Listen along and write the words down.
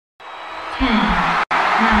10, 9,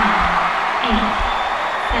 8,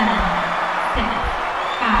 7, 6,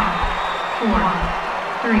 5, 4,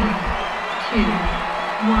 3, 2,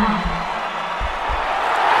 1.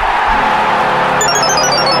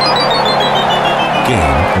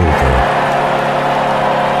 Game over.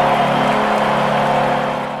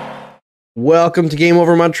 Welcome to Game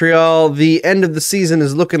Over Montreal. The end of the season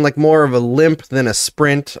is looking like more of a limp than a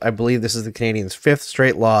sprint. I believe this is the Canadiens' 5th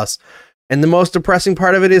straight loss. And the most depressing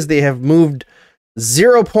part of it is they have moved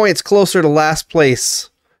 0 points closer to last place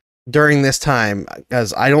during this time,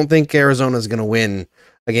 because I don't think Arizona is going to win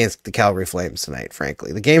against the Calgary Flames tonight,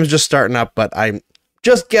 frankly. The game's just starting up, but I'm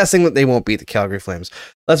just guessing that they won't beat the Calgary Flames.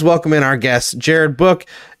 Let's welcome in our guests, Jared Book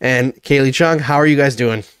and Kaylee Chung. How are you guys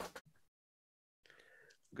doing?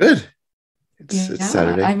 Good. It's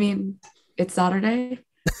Saturday. I mean, it's Saturday.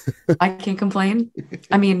 I can't complain.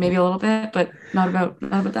 I mean, maybe a little bit, but not about the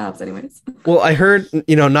Habs anyways. Well, I heard,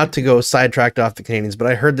 not to go sidetracked off the Canadiens, but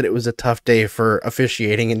I heard that it was a tough day for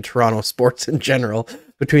officiating in Toronto sports in general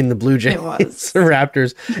between the Blue Jays, the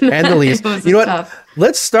Raptors, and the Leafs. You know what? Tough.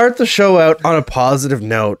 Let's start the show out on a positive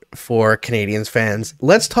note for Canadiens fans.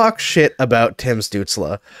 Let's talk shit about Tim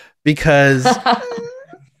Stützle, because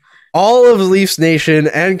all of Leafs Nation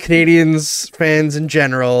and Canadiens fans in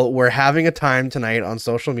general were having a time tonight on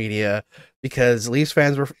social media because Leafs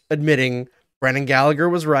fans were admitting Brendan Gallagher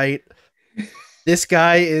was right. This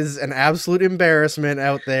guy is an absolute embarrassment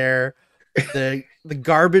out there. The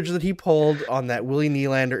garbage that he pulled on that Willie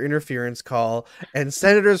Nylander interference call, and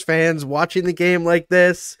Senators fans watching the game like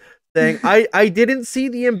this saying, I didn't see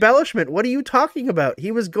the embellishment. What are you talking about?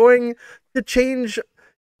 He was going to change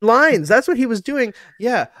lines. That's what he was doing.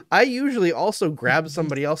 Yeah, I usually also grab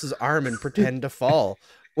somebody else's arm and pretend to fall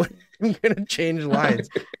when I'm gonna change lines.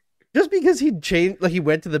 Just because he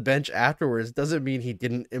went to the bench afterwards doesn't mean he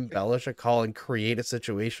didn't embellish a call and create a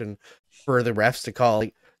situation for the refs to call.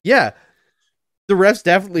 Yeah, the refs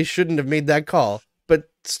definitely shouldn't have made that call, but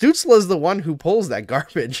Stützle is the one who pulls that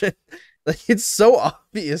garbage. It's so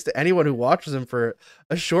obvious to anyone who watches him for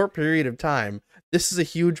a short period of time. This is a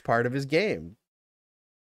huge part of his game.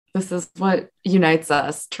 This is what unites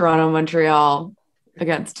us, Toronto, Montreal,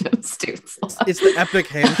 against Tim Stützle. It's the epic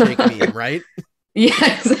handshake meme, right?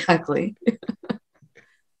 Yeah, exactly. I'm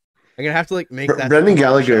gonna have to make that Brendan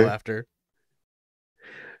Gallagher after.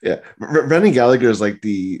 Yeah, Brendan Gallagher is like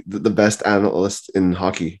the best analyst in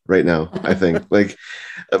hockey right now, I think. But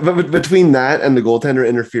between that and the goaltender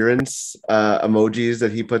interference emojis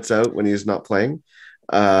that he puts out when he's not playing,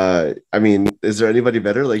 I mean, is there anybody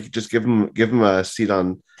better? Just give him a seat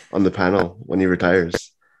on the panel when he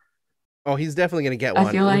retires. Oh, he's definitely gonna get one.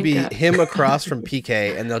 I feel It'll be like him across from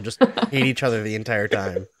PK, and they'll just hate each other the entire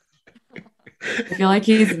time. I feel like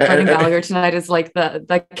Brendan Gallagher tonight is like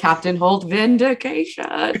the Captain Holt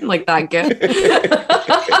vindication, like that gift.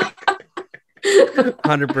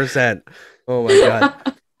 100%. Oh my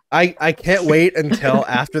god. I can't wait until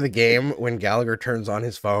after the game when Gallagher turns on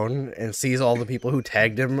his phone and sees all the people who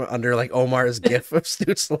tagged him under Omar's gif of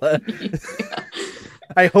Stützle. Yeah.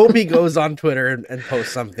 I hope he goes on Twitter and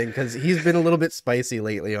posts something, because he's been a little bit spicy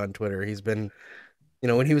lately on Twitter. He's been,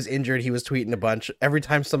 when he was injured, he was tweeting a bunch. Every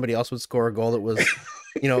time somebody else would score a goal that was,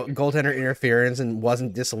 goaltender interference and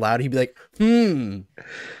wasn't disallowed, he'd be like,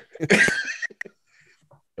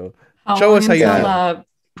 Show us how you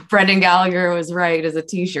Brendan Gallagher was right as a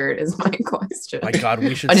t-shirt is my question. My god,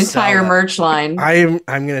 we should an sell entire that. merch line. I'm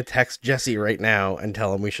gonna text Jesse right now and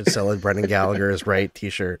tell him we should sell a Brendan Gallagher is right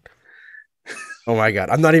t-shirt. Oh my god,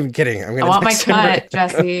 I'm not even kidding. I want my cut,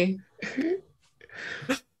 Jesse.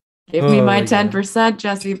 Give me my 10%,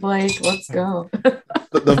 Jesse Blake. Let's go.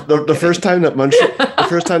 The first time that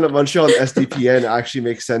Montreal and SDPN actually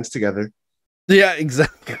make sense together. Yeah,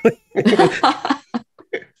 exactly.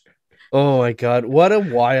 Oh my god, what a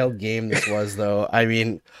wild game this was, though. I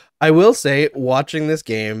mean, I will say, watching this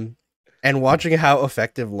game and watching how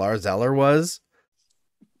effective Lars Eller was,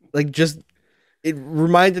 it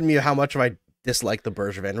reminded me of how much I dislike the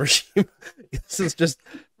Bergevin regime. This is just,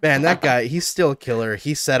 man, that guy, he's still a killer.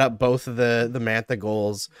 He set up both of the Mantha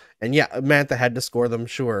goals, and yeah, Mantha had to score them,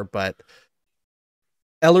 sure, but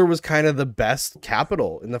Eller was kind of the best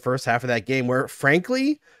capital in the first half of that game, where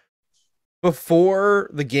frankly, before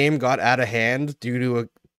the game got out of hand due to a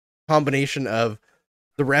combination of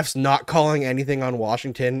the refs not calling anything on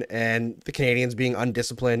Washington and the Canadiens being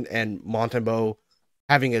undisciplined and Montembeault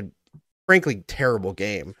having a frankly terrible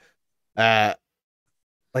game,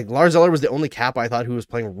 Lars Eller was the only cap I thought who was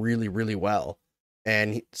playing really, really well,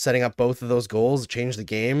 and setting up both of those goals changed the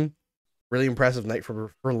game. Really impressive night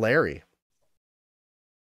for Larry.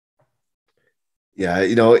 Yeah,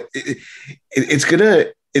 it's gonna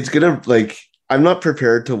it's gonna like I'm not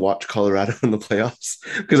prepared to watch Colorado in the playoffs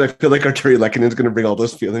because I feel like Arturi Lehkonen is gonna bring all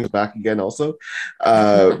those feelings back again also.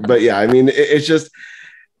 But yeah, I mean it's just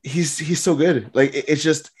he's so good. Like it's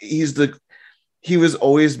just he was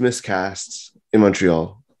always miscast in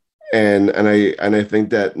Montreal. And I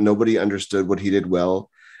think that nobody understood what he did well,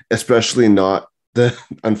 especially not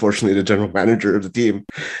unfortunately the general manager of the team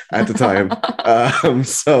at the time.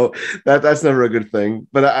 So that's never a good thing.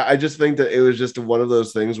 But I just think that it was just one of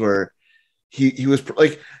those things where he was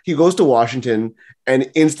like he goes to Washington and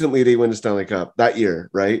instantly they win the Stanley Cup that year,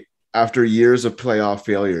 right? After years of playoff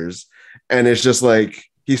failures, and it's just like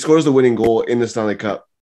he scores the winning goal in the Stanley Cup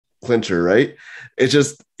clincher, right? It's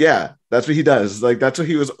just that's what he does. Like that's what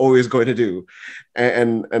he was always going to do,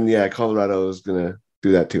 and yeah, Colorado is gonna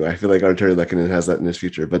do that too. I feel like Arturi Lehkonen has that in his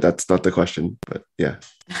future, but that's not the question. But yeah.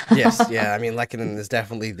 Yes, yeah. I mean, Lehkonen is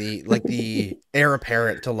definitely the heir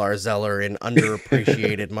apparent to Lars Eller, an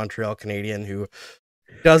underappreciated Montreal Canadian who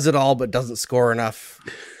does it all but doesn't score enough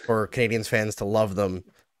for Canadiens fans to love them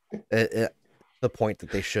at the point that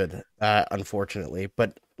they should, unfortunately.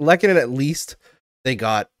 But Lehkonen, at least they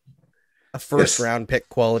got a first round pick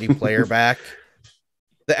quality player back.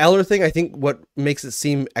 The Eller thing, I think what makes it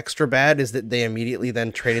seem extra bad is that they immediately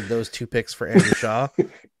then traded those 2 picks for Andrew Shaw,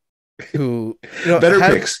 who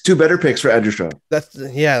picks, 2 better picks for Andrew Shaw.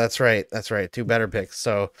 That's right. That's right. 2 better picks.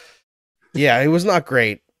 So yeah, it was not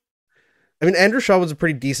great. I mean, Andrew Shaw was a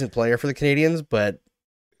pretty decent player for the Canadiens, but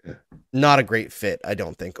not a great fit, I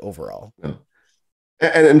don't think, overall. No.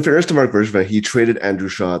 And in fairness to Marc Bergevin, he traded Andrew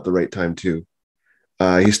Shaw at the right time too.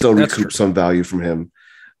 He still recouped some value from him.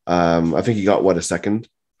 I think he got a second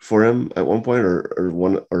for him at one point, or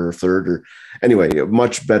one or a third, or anyway,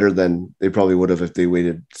 much better than they probably would have if they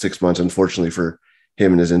waited 6 months. Unfortunately for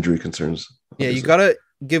him and his injury concerns. Yeah, you gotta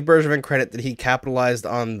give Bergevin credit that he capitalized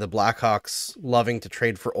on the Blackhawks loving to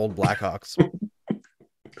trade for old Blackhawks.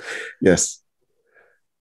 Yes.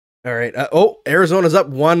 All right. Arizona's up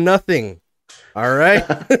 1-0. All right.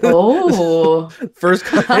 Oh, first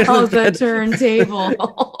how's the turntable?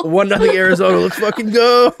 1-0 Arizona. Let's fucking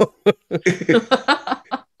go.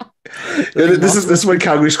 This is when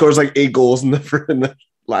Calgary scores like 8 goals in the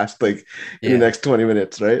last in the next 20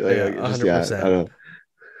 minutes, right? Like, 100%. I don't know.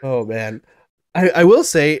 Oh man. I will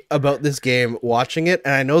say about this game, watching it,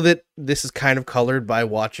 and I know that this is kind of colored by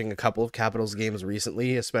watching a couple of Capitals games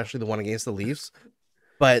recently, especially the one against the Leafs,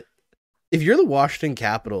 but if you're the Washington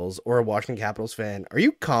Capitals or a Washington Capitals fan, are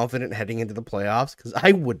you confident heading into the playoffs? Because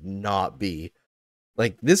I would not be.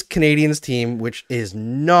 Like, this Canadiens team, which is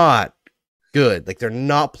not good, like they're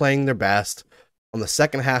not playing their best on the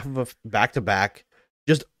second half of a back-to-back,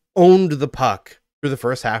 just owned the puck through the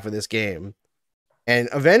first half of this game. And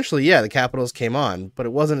eventually, the Capitals came on, but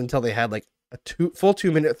it wasn't until they had like a full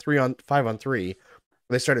 2-minute 5-on-3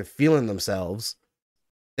 they started feeling themselves.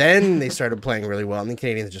 Then they started playing really well, and the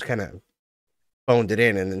Canadiens just kind of phoned it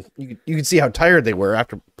in, and you could see how tired they were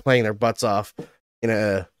after playing their butts off in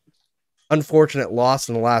a unfortunate loss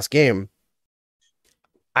in the last game.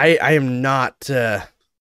 I am not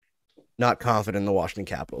confident in the Washington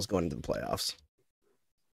Capitals going into the playoffs.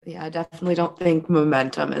 Yeah, I definitely don't think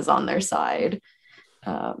momentum is on their side.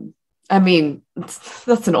 I mean,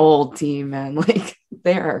 that's an old team, man. Like,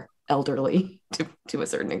 they are elderly to a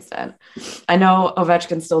certain extent. I know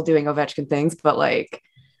Ovechkin's still doing Ovechkin things, but like,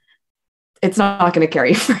 it's not going to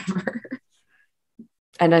carry forever.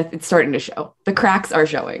 And it's starting to show. The cracks are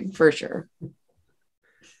showing for sure.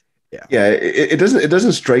 Yeah. It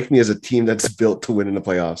doesn't strike me as a team that's built to win in the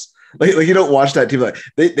playoffs. Like you don't watch that team like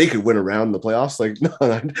they could win around in the playoffs. Like no,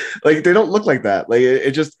 like they don't look like that. Like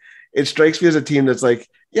it strikes me as a team that's like,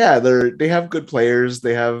 they have good players.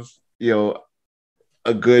 They have,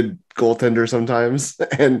 a good goaltender sometimes.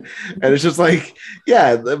 And it's just like,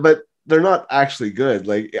 but they're not actually good.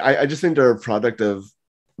 Like I just think they're a product of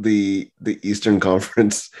the Eastern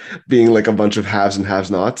Conference being like a bunch of haves and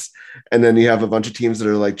have-nots, and then you have a bunch of teams that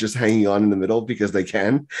are like just hanging on in the middle because they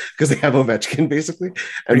have Ovechkin basically,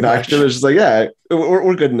 and Baxter is just like,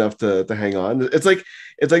 we're good enough to hang on. It's like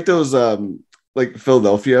those like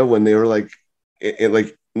Philadelphia when they were like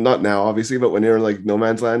like not now obviously, but when they were like no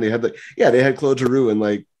man's land, they had Claude Giroux and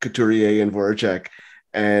like Couturier and Voracek.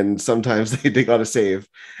 And sometimes they got a save,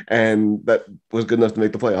 and that was good enough to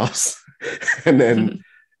make the playoffs. And then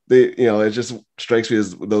it just strikes me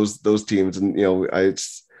as those teams, and I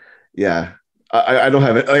don't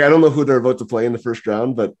have it. Like I don't know who they're about to play in the first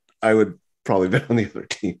round, but I would probably bet on the other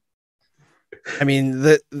team. I mean,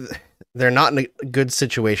 they're not in a good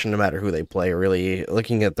situation no matter who they play. Really,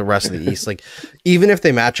 looking at the rest of the East, like even if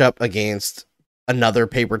they match up against another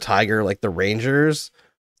paper tiger like the Rangers.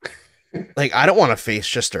 like I don't want to face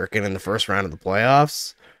Shesterkin in the first round of the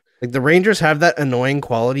playoffs. Like the Rangers have that annoying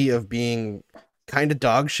quality of being kind of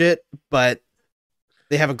dog shit, but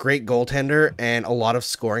they have a great goaltender and a lot of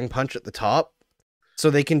scoring punch at the top. So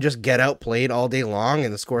they can just get outplayed all day long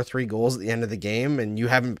and score 3 goals at the end of the game, and you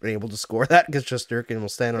haven't been able to score that because Shesterkin will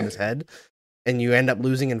stand on his head, and you end up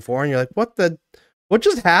losing in 4, and you're like, what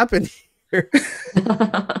just happened here?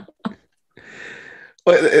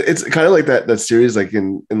 Well, it's kind of like that series, like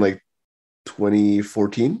in like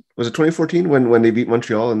 2014. Was it 2014 when they beat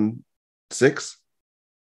Montreal in 6?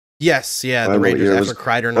 Yes, yeah, the Rangers after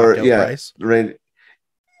Kreider knocked out Price.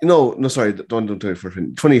 No, sorry, don't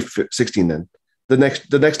 2014. 2016 then. The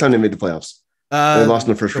next time they made the playoffs. They lost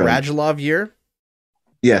in the first round. Radulov year?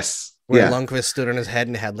 Yes. Where Lundqvist stood on his head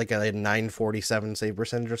and had like a 947 save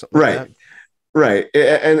percentage or something like that. Right.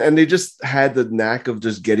 And they just had the knack of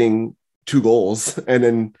just getting 2 goals and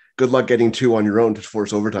then good luck getting 2 on your own to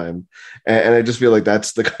force overtime. And I just feel like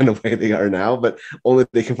that's the kind of way they are now, but only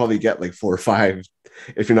they can probably get like 4 or 5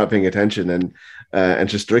 if you're not paying attention. And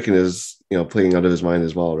Shesterkin is, playing out of his mind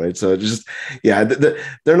as well, right? So just, they're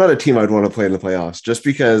not a team I'd want to play in the playoffs just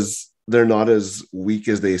because they're not as weak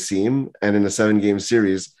as they seem. And in a 7-game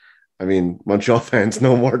series, I mean, Montreal fans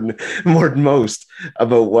know more than most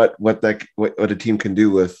about what a team can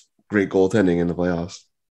do with great goaltending in the playoffs.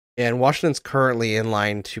 And Washington's currently in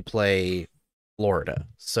line to play Florida.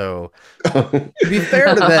 So to be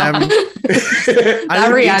fair to them,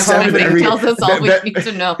 that reaction tells us all we need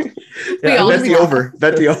to know. Bet the over.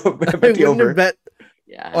 Bet the over. Bet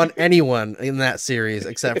on anyone in that series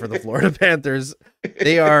except for the Florida Panthers.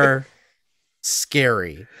 They are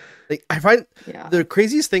scary. Like, I find the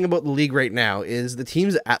craziest thing about the league right now is the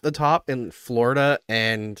teams at the top in Florida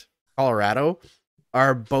and Colorado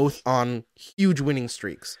are both on huge winning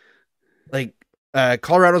streaks. Like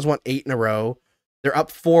Colorado's won 8 in a row. They're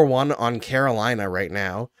up 4-1 on Carolina right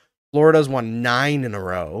now. Florida's won 9 in a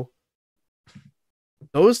row.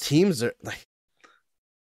 Those teams are like,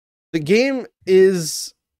 the game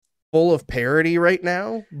is full of parity right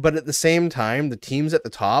now, but at the same time, the teams at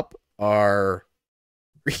the top are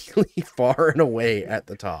really far and away at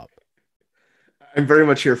the top. I'm very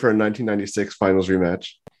much here for a 1996 finals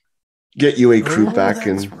rematch. Get UA Crew back.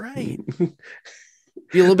 That's right.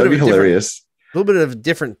 Be a little bit That'd be hilarious. A little bit of a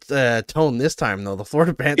different tone this time, though. The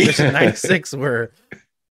Florida Panthers in 96 were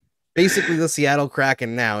basically the Seattle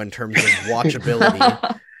Kraken now in terms of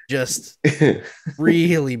watchability. Just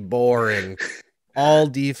really boring. All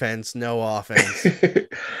defense, no offense.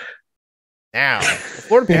 Now, the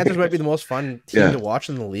Florida Panthers might be the most fun team to watch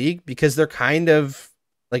in the league because they're kind of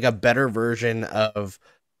like a better version of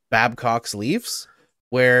Babcock's Leafs,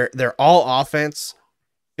 where they're all offense,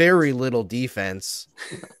 very little defense,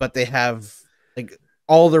 but they have like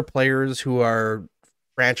all their players who are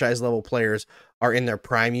franchise level players are in their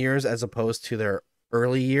prime years as opposed to their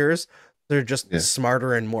early years. They're just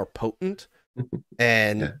smarter and more potent.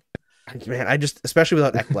 And man, especially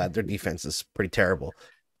without Ekblad, their defense is pretty terrible.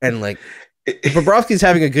 And like, Bobrovsky's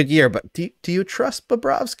having a good year, but do you trust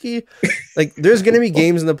Bobrovsky? Like, there's going to be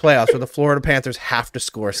games in the playoffs where the Florida Panthers have to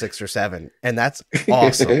score 6 or 7, and that's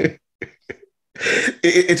awesome.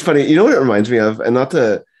 It's funny. You know what it reminds me of? And not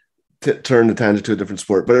to turn the tangent to a different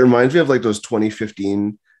sport, but it reminds me of like those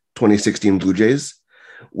 2015, 2016 Blue Jays,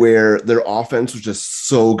 where their offense was just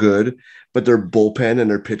so good, but their bullpen and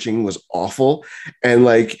their pitching was awful. And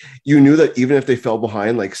like, you knew that even if they fell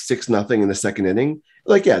behind like 6-0 in the second inning,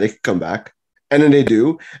 like, they could come back. And then they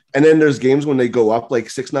do. And then there's games when they go up like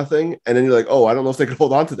 6-0, and then you're like, oh, I don't know if they can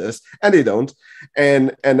hold on to this. And they don't.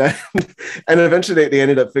 And then, and eventually they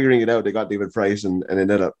ended up figuring it out. They got David Price and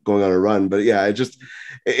ended up going on a run. But yeah,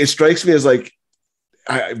 it strikes me as like,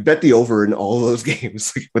 I bet the over in all of those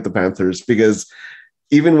games with the Panthers, because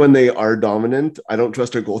even when they are dominant, I don't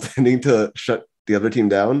trust their goaltending to shut the other team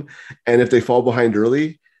down. And if they fall behind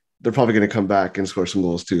early, they're probably going to come back and score some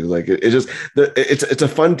goals too. Like it's a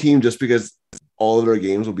fun team just because all of their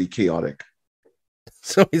games will be chaotic.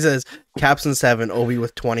 So he says, Caps in 7, Ovi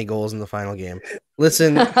with 20 goals in the final game.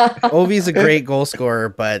 Listen, Ovi's a great goal scorer,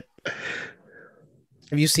 but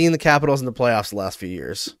have you seen the Capitals in the playoffs the last few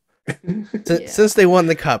years? Since they won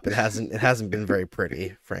the cup, it hasn't been very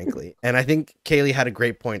pretty, frankly. And I think Kaylee had a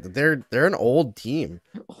great point that they're an old team.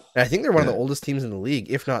 And I think they're one of the oldest teams in the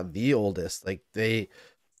league, if not the oldest. Like they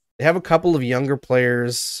have a couple of younger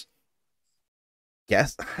players.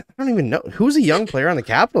 Guess I don't even know who's a young player on the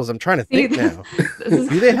Capitals. I'm trying to think now.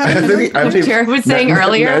 Do they have? Jared was saying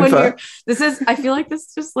earlier when I feel like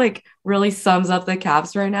this just like really sums up the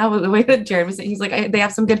Caps right now. With the way that Jared was saying, he's like, they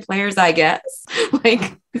have some good players, I guess.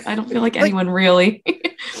 Like, I don't feel like anyone really.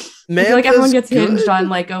 I feel like everyone Mantha's gets hinged good. on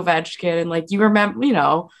like Ovechkin, and like you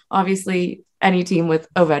remember, obviously any team with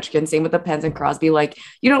Ovechkin, same with the Pens and Crosby, like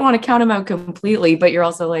you don't want to count him out completely, but you're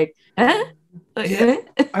also like, Like, Yeah.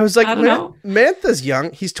 I was like, I don't know. Mantha's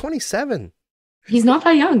young. He's 27. He's not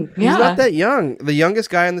that young. He's Yeah. not that young. The youngest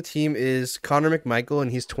guy on the team is Connor McMichael,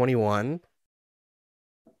 and he's 21.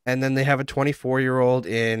 And then they have a 24-year-old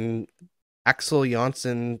in Axel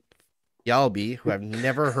Jonsson Jalby, who I've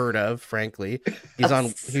never heard of, frankly. He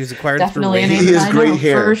was acquired Definitely through an Rangers. He has I great know,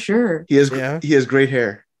 hair. for sure. He has Yeah. he has great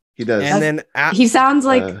hair. He does. And then He sounds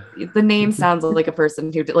like Uh, the name sounds like a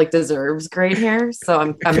person who like deserves great hair, so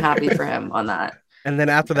I'm happy for him on that. and then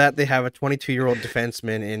after that, they have a 22-year-old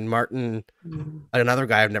defenseman in Martin, another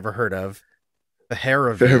guy I've never heard of,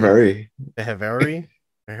 very. Behavari.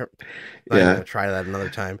 I'm Yeah. gonna try that another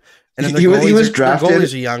time. And then He was their drafted-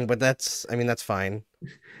 goalies are young, but that's fine.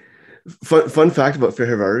 Fun fact about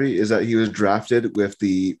Fehervari is that he was drafted with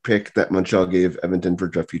the pick that Montreal gave Edmonton for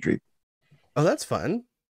Jeff Petrie. Oh, that's fun.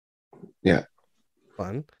 Yeah.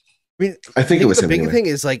 Fun. I mean, I think it was the him big anyway. thing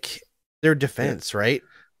is like their defense, right?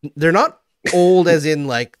 They're not old as in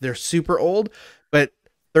like they're super old, but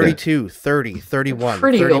 32, 30, 31,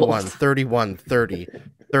 Pretty 31, old. 31, 30,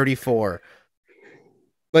 34.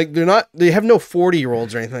 Like they have no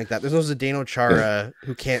 40-year-olds or anything like that. There's no Zdeno Chara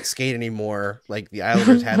who can't skate anymore like the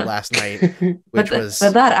Islanders had last night, which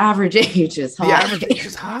But that average age is high. the average age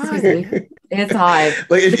is Excuse high. me. It's high.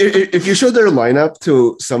 Like if you showed their lineup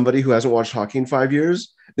to somebody who hasn't watched hockey in 5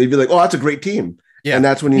 years, they'd be like, "Oh, that's a great team." Yeah. And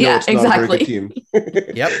that's when you know Yeah, it's not a very good exactly.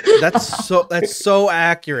 team. Yep, that's so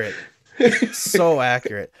accurate. So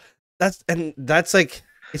accurate. That's like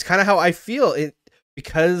it's kind of how I feel it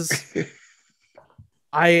because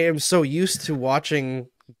I am so used to watching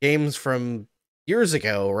games from years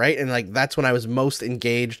ago, right? And like that's when I was most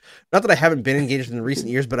engaged. Not that I haven't been engaged in recent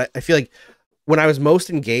years, but I feel like when I was most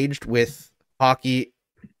engaged with hockey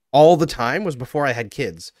all the time was before I had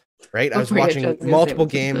kids, right? I was Before you had watching kids, I was multiple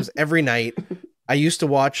gonna say. games every night. I used to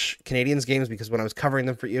watch Canadians games because when I was covering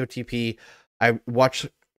them for EOTP, I watched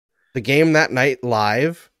the game that night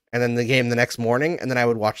live and then the game the next morning. And then I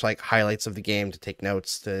would watch like highlights of the game to take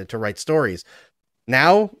notes, to write stories.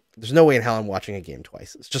 Now, there's no way in hell I'm watching a game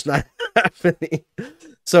twice. It's just not happening.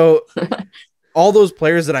 So all those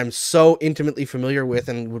players that I'm so intimately familiar with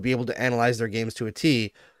and would be able to analyze their games to a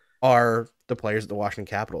T are the players that the Washington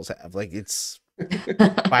Capitals have. Like it's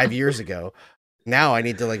 5 years ago. Now I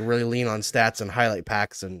need to like really lean on stats and highlight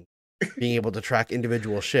packs and being able to track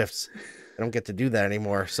individual shifts. I don't get to do that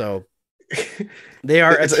anymore. So they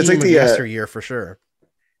are It's a team like of the, yesteryear for sure.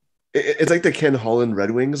 It's like the Ken Holland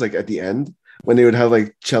Red Wings, like at the end when they would have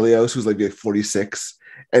like Chelios, who's like 46,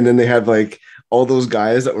 and then they had like all those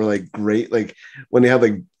guys that were like great. Like when they had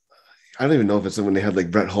like I don't even know if it's when they had like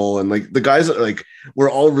Brett Hull and like the guys that like were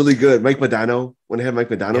all really good. Mike Modano, when they had Mike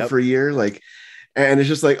Modano Yep. for a year, like, and it's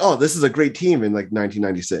just like, oh, this is a great team in like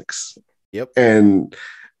 1996. Yep. And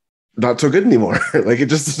not so good anymore. Like it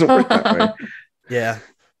just doesn't work that way. Yeah.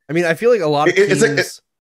 I mean, I feel like a lot of It's teams like-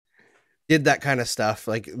 did that kind of stuff.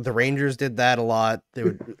 Like the Rangers did that a lot. They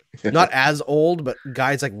would not as old, but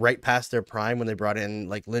guys like right past their prime when they brought in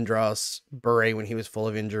like Lindros, Bure when he was full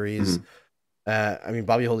of injuries. I mean,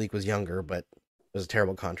 Bobby Holik was younger, but it was a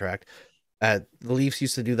terrible contract. The Leafs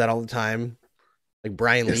used to do that all the time. Like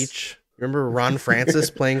Brian Yes. Leach. Remember Ron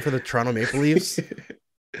Francis playing for the Toronto Maple Leafs?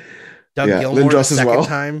 Doug Yeah, Gilmore, Lindros the as second well.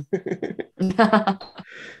 time.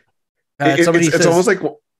 It's Says, almost like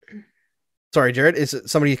sorry, Jared.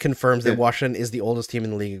 Somebody confirms that Yeah. Washington is the oldest team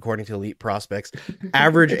in the league according to Elite Prospects.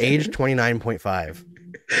 Average age 29.5.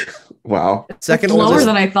 wow. Second It's lower oldest.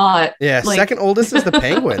 than I thought. Yeah, like- second oldest is the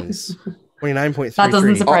Penguins. 29.3. That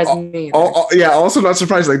doesn't surprise me. either. Yeah, also not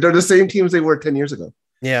surprised. Like they're the same teams they were 10 years ago.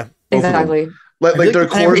 Yeah. Both of them. Exactly. Like I their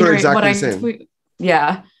think- And I cores are reiterate exactly what the I same.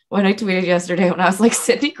 yeah. When I tweeted yesterday, when I was like,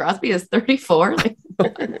 Sidney Crosby is 34. Like,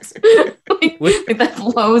 what? like, that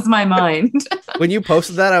blows my mind. When you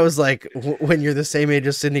posted that, I was like, when you're the same age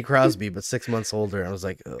as Sidney Crosby, but 6 months older. I was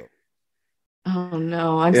like, oh, Oh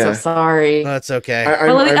no, I'm Yeah. so sorry. that's okay.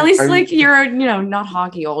 Well, at least like you're, not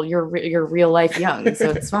hockey old. You're real life young, so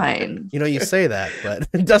it's fine. You know, you say that, but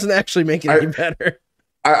it doesn't actually make it any better.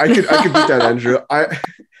 I could beat that, Andrew.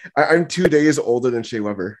 I'm 2 days older than Shea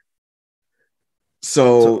Weber.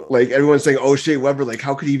 So like everyone's saying, oh, Shea Weber, like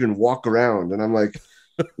how could he even walk around? And I'm like,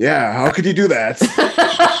 yeah, how could you do that?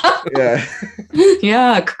 Yeah.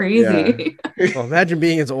 Yeah, crazy. Well, imagine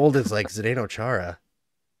being as old as like Zdeno Chara.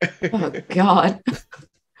 Oh God.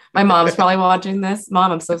 My mom's probably watching this.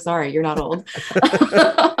 Mom, I'm so sorry. You're not old.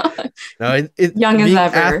 No, Young as being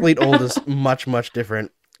ever. athlete old is much, much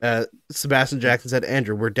different. Sebastian Jackson said,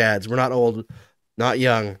 Andrew, we're dads. We're not old. Not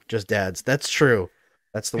young, just dads. That's true.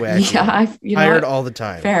 That's the way I feel. Yeah, Tired all the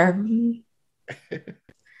time. Fair.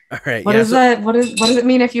 All right. What is that? What does it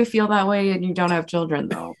mean if you feel that way and you don't have children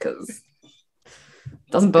though? Because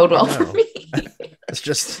it doesn't bode well for me. It's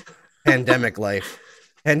just pandemic life.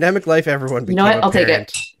 Pandemic life. Everyone became You know what? a I'll take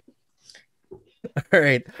parent. All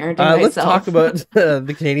right. Parenting Let's myself. talk about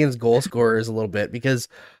the Canadians' goal scorers a little bit, because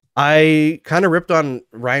I kind of ripped on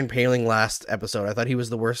Ryan Poehling last episode. I thought he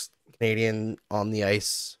was the worst Canadian on the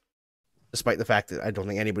ice, despite the fact that I don't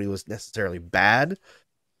think anybody was necessarily bad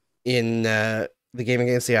in the game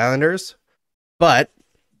against the Islanders. But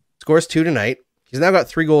scores 2 tonight. He's now got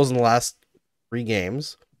 3 goals in the last 3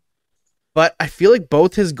 games. But I feel like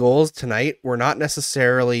both his goals tonight were not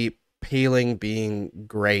necessarily Poehling being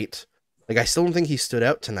great. Like, I still don't think he stood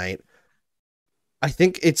out tonight. I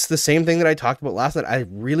think it's the same thing that I talked about last night. I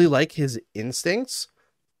really like his instincts,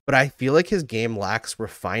 but I feel like his game lacks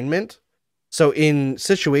refinement. So in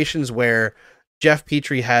situations where Jeff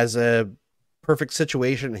Petrie has a perfect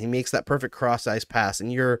situation, he makes that perfect cross-ice pass,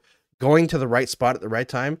 and you're going to the right spot at the right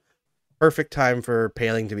time, perfect time for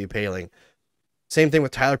Poehling to be Poehling. Same thing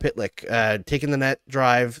with Tyler Pitlick, taking the net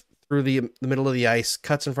drive through the middle of the ice,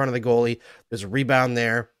 cuts in front of the goalie. There's a rebound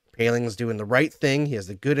there. Poehling's doing the right thing. He has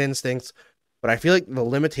the good instincts. But I feel like the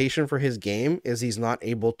limitation for his game is he's not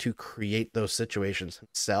able to create those situations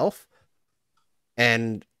himself.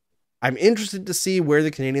 And I'm interested to see where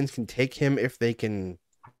the Canadians can take him, if they can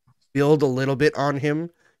build a little bit on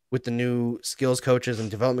him with the new skills coaches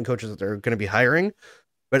and development coaches that they're going to be hiring.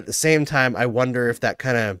 But at the same time, I wonder if that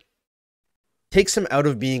kind of takes him out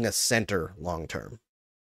of being a center long term.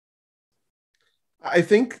 I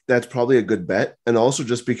think that's probably a good bet. And also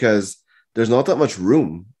just because there's not that much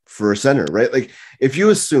room for a center, right? Like, if you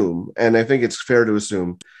assume, and I think it's fair to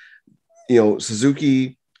assume,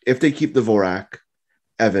 Suzuki, if they keep the Dvorak,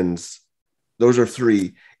 Evans, those are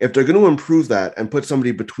 3. If they're going to improve that and put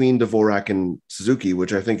somebody between Dvorak and Suzuki,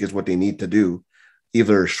 which I think is what they need to do,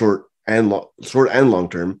 either short and long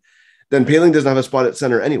term, then Poehling doesn't have a spot at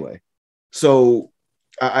center anyway. So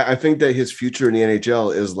I think that his future in the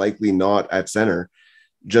NHL is likely not at center,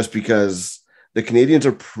 just because the Canadians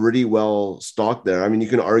are pretty well stocked there. I mean, you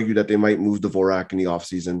can argue that they might move Dvorak in the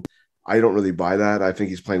offseason. I don't really buy that. I think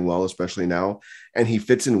he's playing well, especially now, and he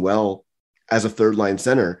fits in well as a third line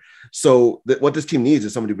center. So what this team needs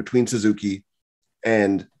is somebody between Suzuki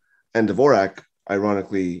and Dvorak.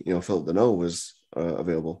 Ironically, Philip Deneau was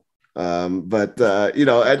available. But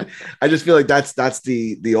I just feel like that's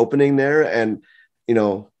the opening there. And,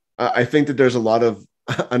 I think that there's a lot of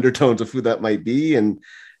undertones of who that might be. And,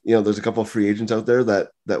 there's a couple of free agents out there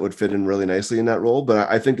that would fit in really nicely in that role. But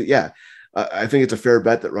I think that, I think it's a fair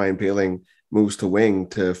bet that Ryan Poehling moves to wing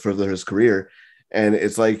to further his career. And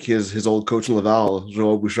it's like his old coach in Laval,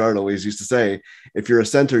 Joel Bouchard, always used to say, if you're a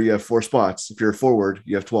center, you have 4 spots. If you're a forward,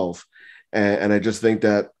 you have 12. And I just think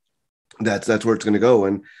that's where it's going to go.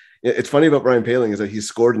 And it's funny about Ryan Poehling is that he's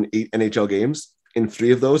scored in 8 NHL games. In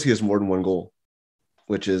 3 of those, he has more than 1 goal,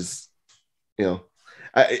 which is,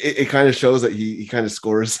 it kind of shows that he kind of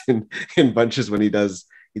scores in bunches when he does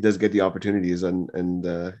get the opportunities.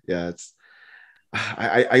 It's,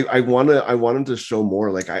 I want him to show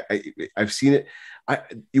more. Like I've seen it.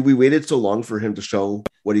 We waited so long for him to show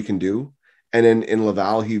what he can do. And in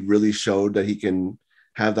Laval, he really showed that he can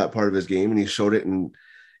have that part of his game, and he showed it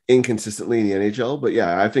inconsistently in the NHL. But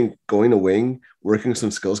yeah, I think going to wing, working with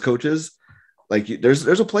some skills coaches, like there's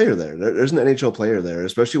a player there. There's an NHL player there,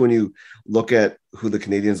 especially when you look at who the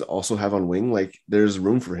Canadians also have on wing. Like, there's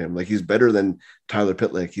room for him. Like, he's better than Tyler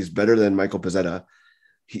Pitlick. He's better than Michael Pezzetta.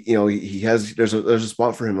 There's a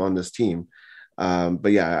spot for him on this team.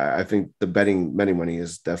 But yeah, I think the betting money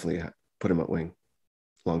is definitely put him at wing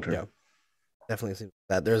long term. Yeah, definitely see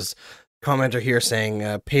that. There's a commenter here saying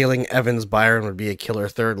Poehling, Evans, Byron would be a killer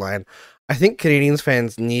third line. I think Canadians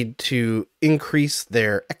fans need to increase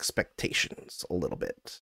their expectations a little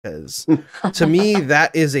bit, because to me,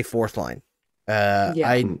 that is a fourth line.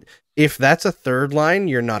 If that's a third line,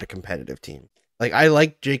 you're not a competitive team. Like, I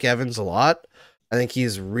like Jake Evans a lot. I think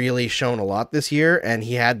he's really shown a lot this year, and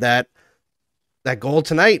he had that goal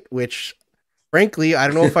tonight, which, frankly, I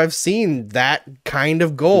don't know if I've seen that kind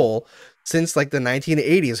of goal since like the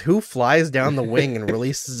 1980s. Who flies down the wing and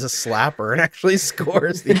releases a slapper and actually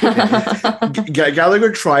scores?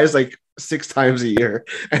 Gallagher tries like 6 times a year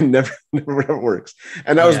and never works.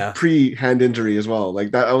 And that was pre-hand injury as well.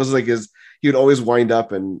 Like, that was like he would always wind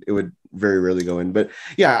up and it would very rarely go in. But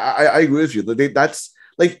yeah, I agree with you. That's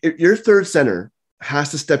like, your third center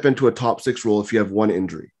has to step into a top 6 role if you have 1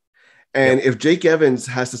 injury. And if Jake Evans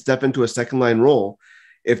has to step into a second line role,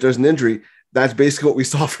 if there's an injury, that's basically what we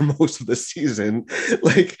saw for most of the season.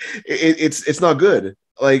 Like it's not good.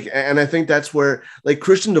 Like, and I think that's where like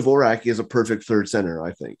Christian Dvorak is a perfect third center.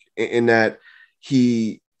 I think in that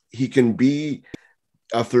he can be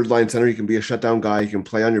a third line center. He can be a shutdown guy. He can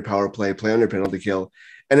play on your power play, play on your penalty kill,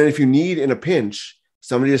 and then if you need in a pinch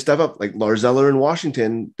somebody to step up, like Lars Eller in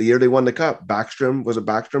Washington, the year they won the cup, Backstrom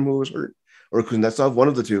who was hurt, or Kuznetsov, one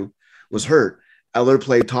of the two was hurt. Eller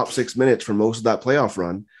played top 6 minutes for most of that playoff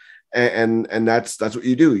run. And that's what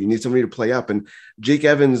you do. You need somebody to play up. And Jake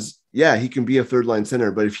Evans, yeah, he can be a third line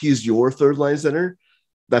center, but if he's your third line center,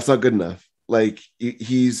 that's not good enough. Like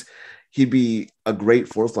he'd be a great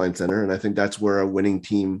fourth line center, and I think that's where a winning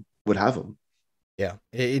team would have him. Yeah,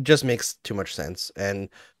 it just makes too much sense. And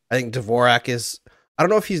I think Dvorak is, I don't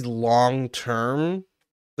know if he's long term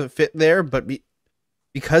the fit there, but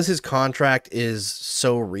because his contract is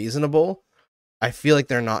so reasonable, I feel like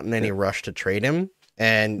they're not in any rush to trade him.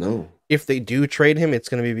 And if they do trade him, it's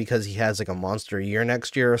going to be because he has like a monster year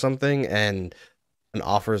next year or something, and an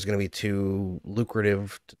offer is going to be too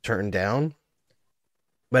lucrative to turn down.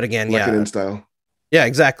 But again, in style. Yeah,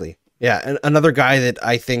 exactly. Yeah, and another guy that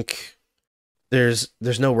I think there's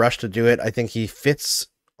no rush to do it. I think he fits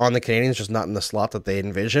on the Canadiens, just not in the slot that they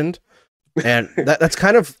envisioned. And that's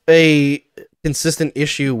kind of a consistent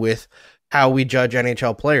issue with how we judge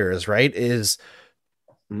NHL players, right? Is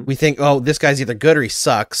we think, oh, this guy's either good or he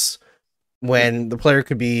sucks, when the player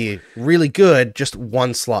could be really good, just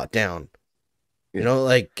one slot down. You know,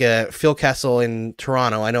 like Phil Kessel in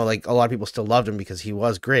Toronto. I know like a lot of people still loved him because he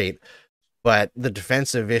was great, but the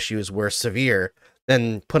defensive issues were severe.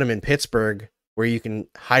 Then put him in Pittsburgh, where you can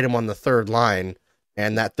hide him on the third line,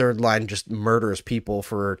 and that third line just murders people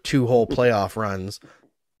for 2 whole playoff runs,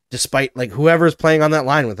 despite like whoever's playing on that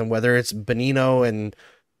line with him, whether it's Bonino and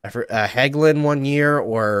Hagelin one year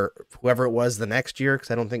or whoever it was the next year,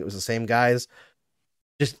 because I don't think it was the same guys.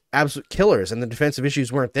 Just absolute killers, and the defensive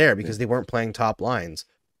issues weren't there because they weren't playing top lines.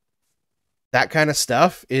 That kind of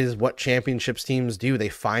stuff is what championships teams do. They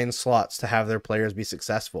find slots to have their players be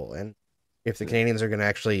successful, and if the Canadiens are going to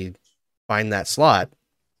actually find that slot,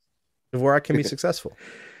 Dvorak can be successful.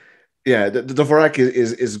 Yeah, Dvorak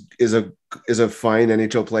is a fine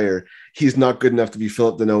NHL player. He's not good enough to be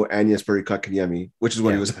Philip Deneau and Jesperi Kotkaniemi, which is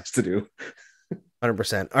what he was asked to do.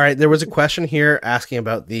 100%. All right, there was a question here asking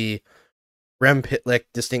about the Rem Pitlick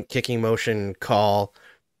distinct kicking motion call,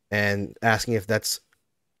 and asking if that's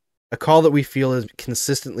a call that we feel is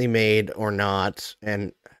consistently made or not,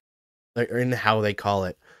 and or in how they call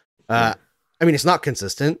it. I mean, it's not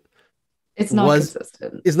consistent. It's not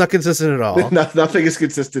consistent. It's not consistent at all. Nothing is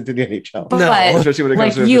consistent in the NHL. But No. Especially when it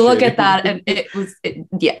comes like to you look officiating. at that, and it was.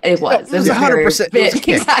 It was 100%. It was a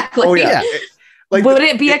kick. Exactly. Oh yeah. Like would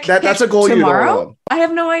it be a kick that's a goal tomorrow? you don't want. I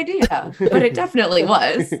have no idea, but it definitely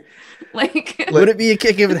was. Like, Would it be a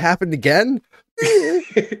kick if it happened again?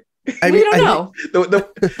 I we mean, don't know.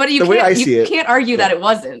 But you the way I can't. see You it- can't argue that it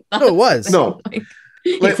wasn't. No, it was. No.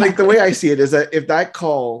 Like, like the way I see it is that if that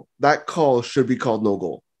call should be called no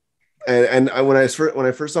goal. And when I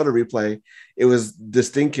first saw the replay, it was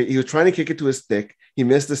distinct. He was trying to kick it to his stick. He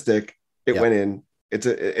missed the stick. It went in.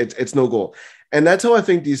 It's no goal. And that's how I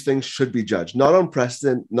think these things should be judged. Not on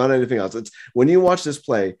precedent, not anything else. It's when you watch this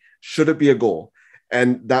play, should it be a goal?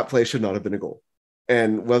 And that play should not have been a goal.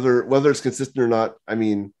 And whether it's consistent or not, I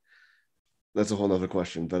mean, that's a whole nother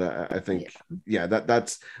question. But I think,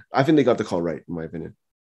 that's I think they got the call right, in my opinion.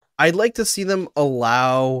 I'd like to see them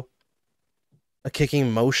allow a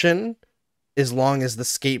kicking motion as long as the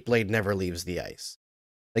skate blade never leaves the ice.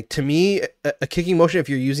 Like, to me, a kicking motion, if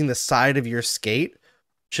you're using the side of your skate,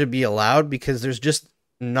 should be allowed, because there's just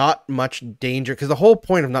not much danger. Because the whole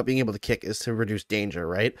point of not being able to kick is to reduce danger,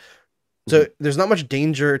 right? So there's not much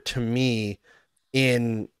danger to me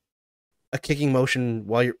in a kicking motion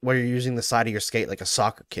while you're using the side of your skate, like a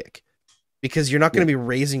soccer kick, because you're not going to be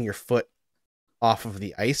raising your foot off of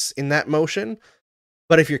the ice in that motion.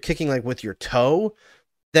 But if you're kicking like with your toe,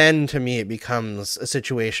 then to me it becomes a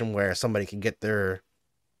situation where somebody can get their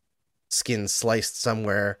skin sliced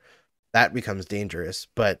somewhere. That becomes dangerous.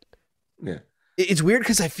 But it's weird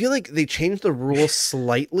because I feel like they changed the rule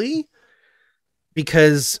slightly,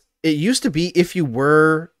 because it used to be if you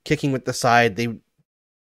were kicking with the side, they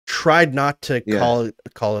tried not to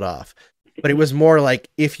call it off. But it was more like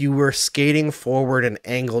if you were skating forward and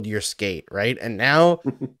angled your skate, right? And now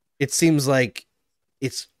it seems like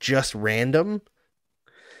it's just random,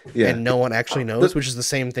 and no one actually knows, which is the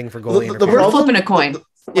same thing for goalie interference. We're flipping a coin.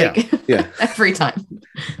 Every time.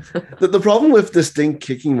 The problem with distinct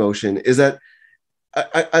kicking motion is that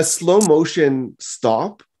a slow motion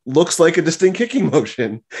stop looks like a distinct kicking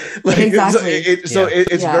motion. Like Exactly. it's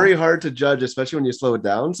Yeah. very hard to judge, especially when you slow it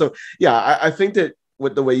down. So yeah, I think that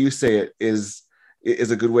what the way you say it is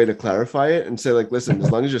a good way to clarify it and say, like, listen,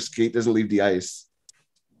 as long as your skate doesn't leave the ice,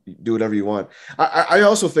 do whatever you want. I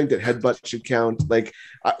also think that headbutt should count.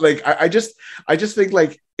 I just think,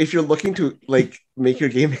 like, if you're looking to, like, make your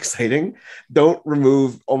game exciting, don't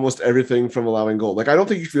remove almost everything from allowing goal. Like, I don't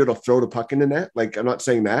think you should be able to throw the puck in the net. Like, I'm not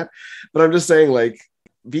saying that, but I'm just saying, like,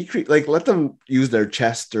 like, let them use their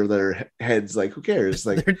chest or their heads. Like, who cares?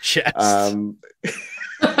 Like, Their chest.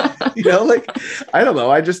 you know, like, I don't know.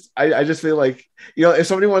 I just feel like, you know, if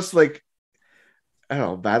somebody wants to, like, I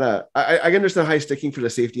don't know, I understand how you're sticking for the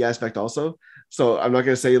safety aspect also. So I'm not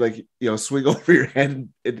going to say, like, you know, swing over your head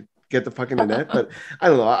and get the puck in the net, but I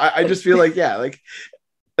don't know. I just feel like, yeah, like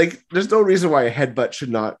there's no reason why a headbutt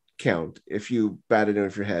should not count if you bat it in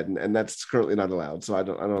with your head, and that's currently not allowed. So I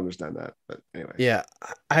don't understand that. But anyway. Yeah,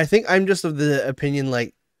 I think I'm just of the opinion,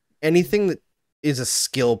 like, anything that is a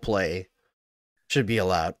skill play should be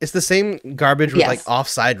allowed. It's the same garbage with Yes. like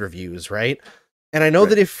offside reviews, right? And I know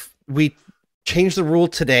that if we change the rule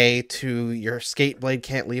today to your skate blade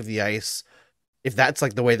can't leave the ice, if that's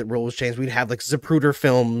like the way the rule was changed, we'd have like Zapruder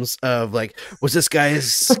films of, like, was this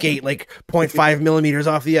guy's skate like 0.5 millimeters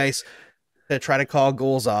off the ice to try to call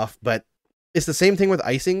goals off. But it's the same thing with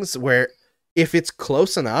icings, where if it's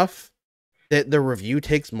close enough that the review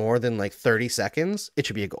takes more than like 30 seconds, it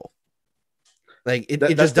should be a goal. Like, it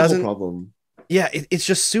That's just the whole doesn't. problem. Yeah, it's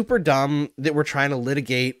just super dumb that we're trying to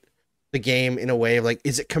litigate the game in a way of, like,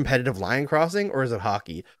 is it competitive line crossing or is it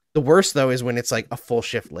hockey? The worst, though, is when it's like a full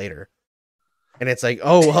shift later. And it's like,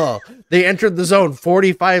 oh, well, they entered the zone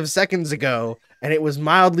 45 seconds ago and it was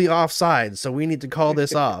mildly offside, so we need to call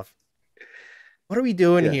this off. What are we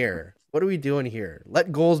doing here? What are we doing here?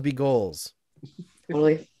 Let goals be goals.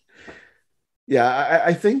 Totally. Yeah,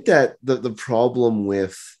 I think that the problem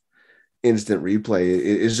with instant replay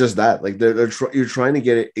is just that, like, you're trying to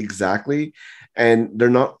get it exactly, and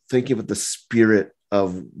they're not thinking about the spirit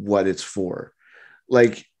of what it's for.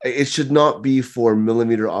 Like, it should not be for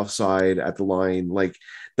millimeter offside at the line. Like,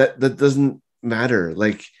 that doesn't matter.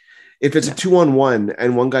 Like, if it's a 2-on-1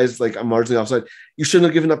 and one guy's like a marginally offside, you shouldn't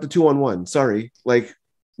have given up the 2-on-1. Sorry. Like,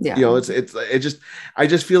 Yeah. you know, I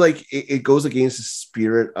just feel like it goes against the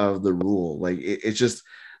spirit of the rule. Like, it's just,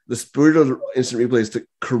 the spirit of instant replay is to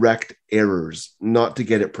correct errors, not to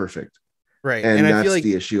get it perfect. Right. And I that's feel like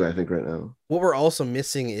the issue, I think, right now. what we're also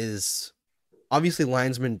missing is, obviously,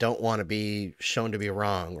 linesmen don't want to be shown to be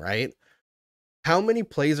wrong, right? How many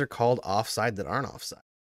plays are called offside that aren't offside?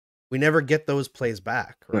 We never get those plays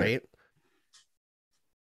back, right?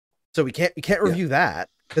 So we can't review that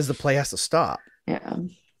because the play has to stop. Yeah.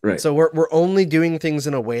 Right. So we're only doing things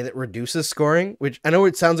in a way that reduces scoring, which I know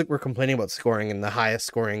it sounds like we're complaining about scoring in the highest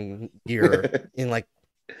scoring year in like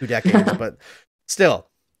 2 decades, but still,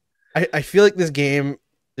 I feel like this game,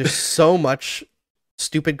 there's so much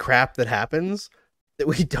stupid crap that happens that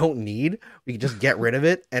we don't need. We could just get rid of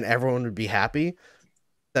it and everyone would be happy.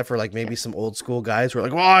 Except for, like, maybe some old school guys who are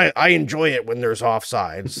like, well, I enjoy it when there's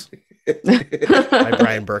offsides. By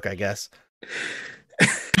Brian Burke, I guess.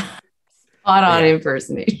 Spot on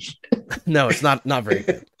impersonation. No, it's not very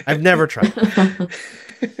good. I've never tried.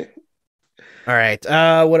 All right.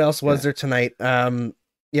 What else was there tonight?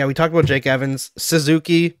 Yeah, we talked about Jake Evans.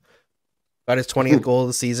 Suzuki got his 20th goal of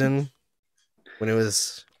the season when it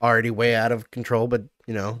was already way out of control, but,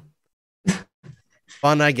 you know,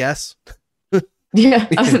 fun, I guess. Yeah,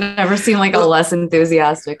 I've never seen like a less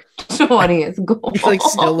enthusiastic 20th goal. He, like,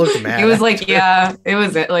 still looked mad. He was like, yeah, it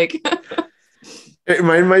was it. Like, It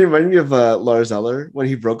reminded me of Lars Eller when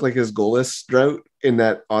he broke, like, his goalless drought in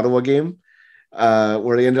that Ottawa game,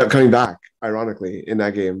 where they ended up coming back, ironically, in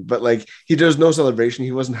that game. But, like, there's no celebration.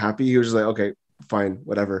 He wasn't happy. He was just like, okay, fine,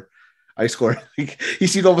 whatever. I scored. Like, he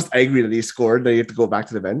seemed almost angry that he scored. That he had to go back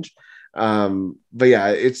to the bench. But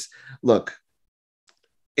yeah,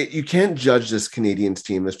 you can't judge this Canadiens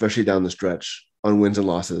team, especially down the stretch, on wins and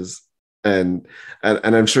losses. And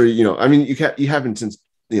I'm sure, you know, I mean, you haven't since,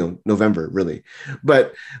 you know, November, really.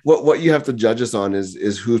 But what you have to judge us on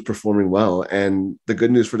is who's performing well. And the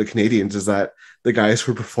good news for the Canadiens is that the guys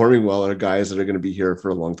who are performing well are guys that are going to be here for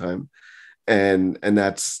a long time. And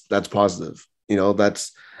that's positive. You know,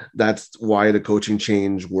 that's why the coaching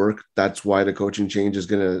change worked. That's why the coaching change is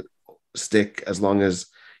going to stick as long as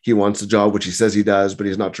he wants the job, which he says he does, but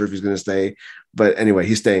he's not sure if he's going to stay. But anyway,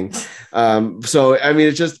 he's staying. So, I mean,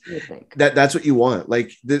 it's just that's what you want.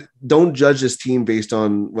 Like, don't judge this team based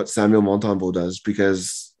on what Samuel Montembeault does,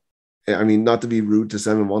 because, I mean, not to be rude to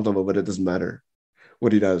Samuel Montembeault, but it doesn't matter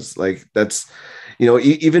what he does. Like, that's, you know,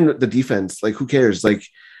 even the defense, like, who cares? Like,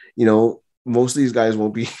 most of these guys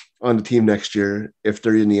won't be on the team next year if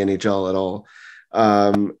they're in the NHL at all.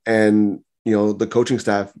 And the coaching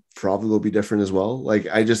staff probably will be different as well. Like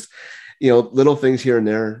I just, little things here and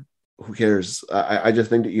there, who cares? I just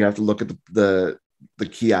think that you have to look at the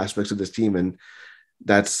key aspects of this team, and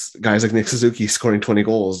that's guys like Nick Suzuki scoring 20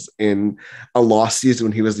 goals in a lost season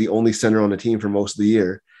when he was the only center on the team for most of the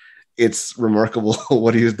year. It's remarkable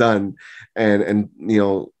what he's done. And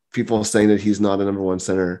people saying that he's not a number one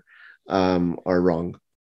center are wrong.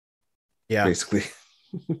 Yeah. Basically.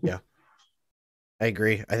 Yeah. I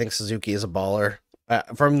agree. I think Suzuki is a baller.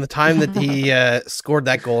 From the time that he scored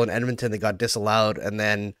that goal in Edmonton that got disallowed, and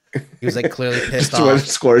then he was like clearly pissed off and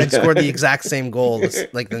scored the exact same goal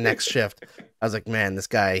like the next shift. I was like, man, this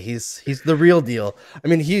guy, he's the real deal. I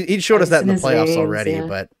mean, he showed us that in the playoffs already,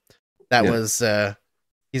 but that was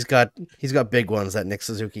he's got big ones, that Nick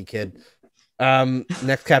Suzuki kid.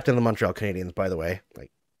 Next captain of the Montreal Canadiens, by the way,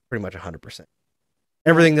 like pretty much 100%.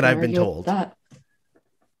 Everything that I've been told,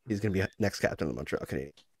 he's going to be next captain of the Montreal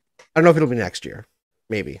Canadiens. I don't know if it'll be next year.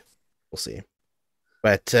 Maybe. We'll see.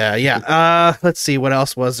 But let's see. What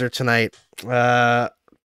else was there tonight? We probably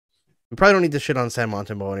don't need to shit on Sam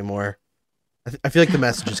Montembeault anymore. I feel like the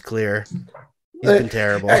message is clear. He's been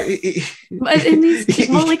terrible. And he's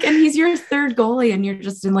your third goalie, and you're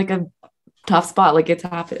just in like a tough spot. Like it's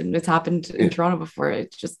happened in Toronto before.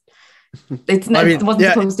 It wasn't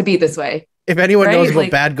supposed to be this way. If anyone knows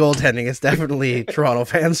about bad goaltending, it's definitely Toronto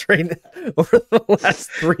fans right now over the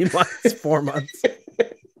last 3 months, 4 months.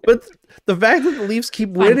 But the fact that the Leafs keep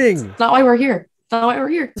winning. That's not why we're here. But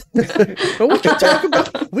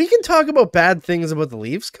we can talk about bad things about the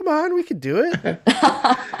Leafs. Come on, we can do it.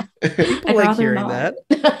 People like hearing that.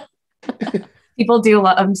 People do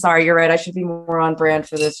love. I'm sorry, you're right. I should be more on brand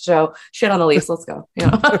for this show. Shit on the Leafs. Let's go.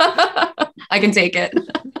 I can take it.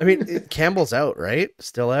 I mean, Campbell's out, right?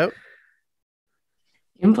 Still out.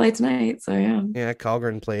 He didn't play tonight, so yeah. Yeah,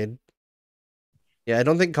 Kallgren played. Yeah, I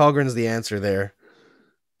don't think Kallgren's the answer there.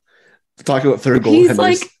 Talking about third goal. He's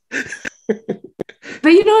like,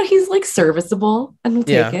 but he's like serviceable, and we'll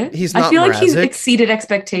take it. He's not. I feel Mrazek. like he's exceeded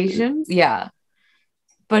expectations. Yeah,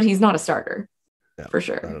 but he's not a starter for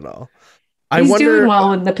sure. Not at all. He's doing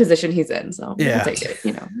well in the position he's in, so we'll take it.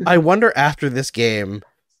 I wonder after this game,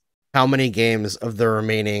 how many games of the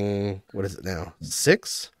remaining, what is it now?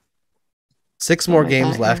 6 more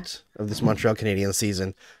games left of this Montreal Canadiens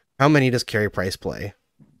season. How many does Carey Price play?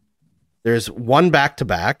 There's one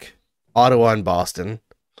back-to-back, Ottawa and Boston.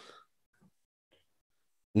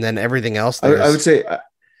 And then everything else. I would say,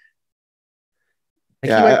 he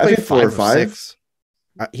might play 4 or 5.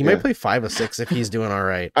 He might play 5 or 6 if he's doing all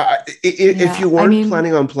right. If you weren't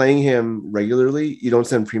planning on playing him regularly, you don't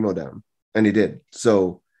send Primo down, and he did.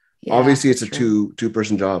 So obviously, it's a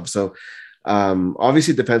two-person job. So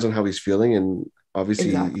obviously, it depends on how he's feeling, and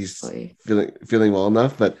obviously he's feeling well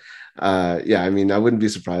enough. But I mean, I wouldn't be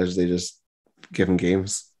surprised if they just give him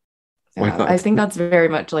games. I think that's very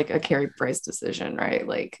much like a Carey Price decision, right?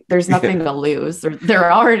 Like, there's nothing to lose.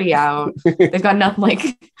 They're already out. They've got nothing.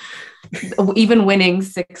 Like, even winning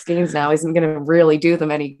 6 games now isn't going to really do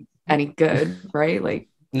them any good, right? Like,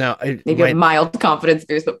 no, maybe a mild confidence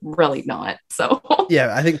boost, but really not. So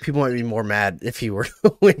yeah, I think people might be more mad if he were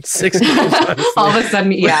to win 6 games. All of a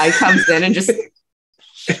sudden, he comes in and just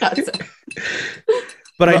shuts it.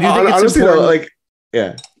 But I do think it's honestly, important.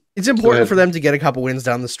 Though, it's important for them to get a couple wins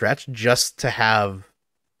down the stretch just to have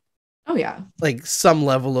like some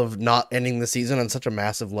level of not ending the season on such a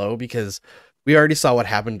massive low, because we already saw what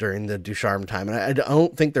happened during the Ducharme time, and I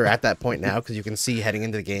don't think they're at that point now, because you can see heading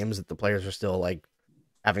into the games that the players are still like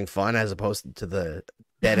having fun as opposed to the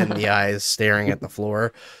dead in the eyes staring at the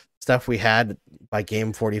floor stuff we had by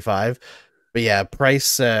game 45. But yeah,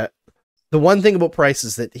 Price, the one thing about Price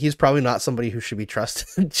is that he's probably not somebody who should be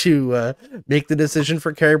trusted to make the decision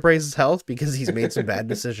for Carey Price's health, because he's made some bad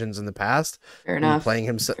decisions in the past. Fair enough.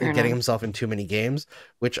 Getting himself in too many games,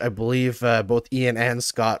 which I believe both Ian and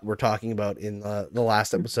Scott were talking about in the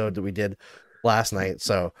last episode that we did last night.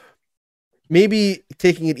 So maybe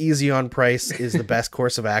taking it easy on Price is the best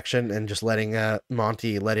course of action, and just letting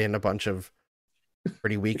Monty let in a bunch of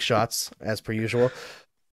pretty weak shots as per usual.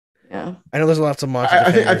 Yeah, I know there's lots of Monty.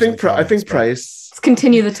 I think Price. Let's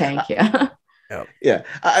continue the tank. Yeah.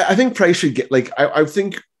 I think Price should get, like, I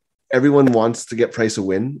think everyone wants to get Price a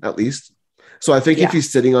win at least. So I think if he's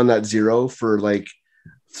sitting on that 0 for like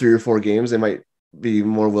 3 or 4 games, they might be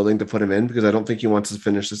more willing to put him in, because I don't think he wants to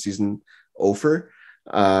finish the season over.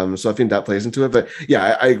 So I think that plays into it. But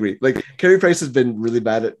yeah, I agree. Like, Carey Price has been really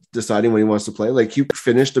bad at deciding when he wants to play. Like, he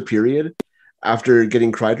finished the period after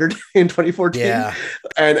getting Kreider in 2014, Yeah.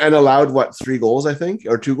 and allowed what 3 goals, I think,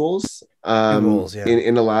 or 2 goals, goals, yeah.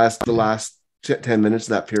 in the last 10 minutes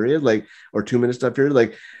of that period, like, or 2 minutes of that period,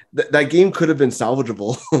 like that game could have been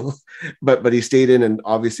salvageable, but he stayed in and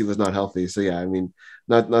obviously was not healthy. So yeah, I mean,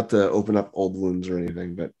 not to open up old wounds or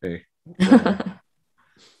anything, but hey.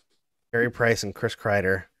 Carey Price and Chris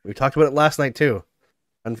Kreider. We talked about it last night too.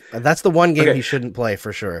 And that's the one game Okay. he shouldn't play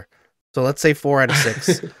for sure. So let's say 4 out of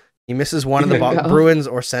 6. He misses one of the There you go. Bruins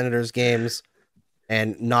or Senators games,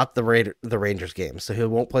 and not the Rangers games. So he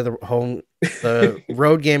won't play the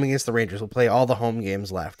road game against the Rangers. He'll play all the home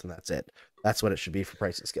games left, and that's it. That's what it should be for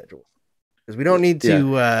Price's schedule. Because we don't need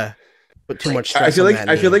to put too much stress.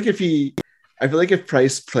 I feel like if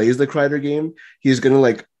Price plays the Kreider game, he's gonna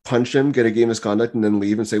like punch him, get a game misconduct, and then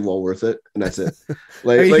leave and say, "Well, worth it," and that's it.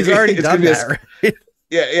 Like, I mean, he's already it's done gonna be that, right?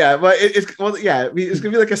 yeah, but it's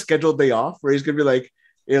gonna be like a scheduled day off where he's gonna be like,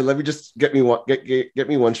 "Yeah, let me just get me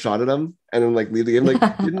one shot at him," and then like leave the game.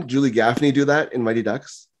 Like, didn't Julie Gaffney do that in Mighty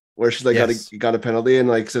Ducks, where she's like got a penalty and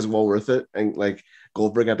like says, "Well, worth it," and like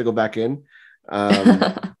Goldberg had to go back in.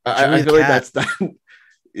 I feel like that's that.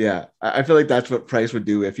 Yeah, I feel like that's what Price would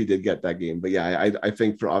do if he did get that game. But yeah, I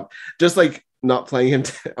think for just like not playing him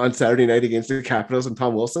on Saturday night against the Capitals and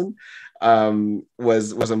Tom Wilson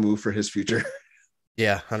was a move for his future.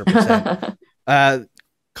 Yeah, 100%.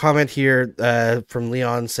 Comment here from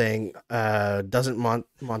Leon saying, doesn't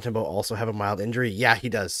Montembeault also have a mild injury? Yeah, he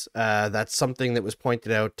does. That's something that was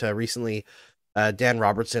pointed out recently. Dan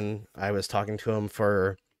Robertson, I was talking to him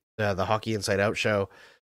for the Hockey Inside Out show.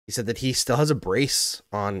 He said that he still has a brace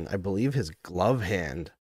on, I believe, his glove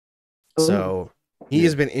hand. Ooh. So he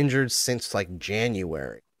has been injured since like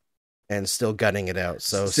January and still gutting it out.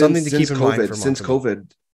 So something to keep in mind for since Montembeault.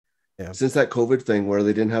 COVID. Yeah. Since that COVID thing where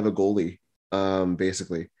they didn't have a goalie,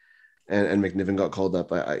 basically, and McNiven got called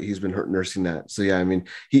up, he's been nursing that. So yeah, I mean,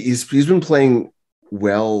 he's been playing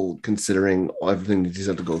well considering everything that he's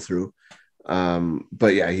had to go through.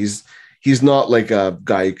 But yeah, he's not like a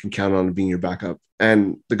guy you can count on being your backup.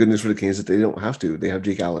 And the good news for the Canes is that they don't have to. They have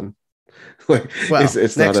Jake Allen. Like, well,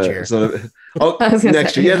 it's next not year.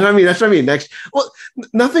 Next year. Yeah, that's what I mean. Next. Well,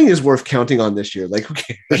 nothing is worth counting on this year. Like, who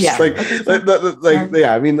cares? Yeah.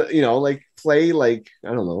 Yeah. I mean, like play like, I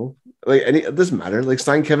don't know, like it doesn't matter. Like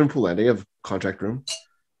sign Kevin Poulin. They have contract room.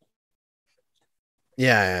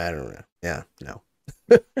 Yeah, I don't know. Yeah, no.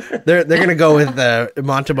 they're gonna go with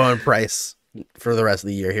Montembeault and Price for the rest of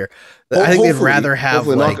the year here. I think they'd rather have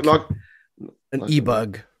like an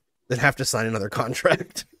e-bug than have to sign another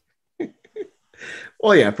contract.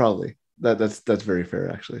 Well, yeah, probably. That's very fair,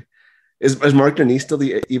 actually. Is Mark Denis still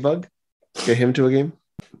the e-bug? Get him to a game?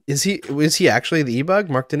 Is he actually the e-bug,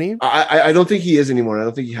 Mark Denis? I don't think he is anymore. I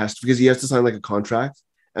don't think he has to, because he has to sign like a contract,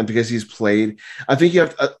 and because he's played. I think you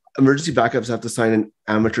have emergency backups have to sign an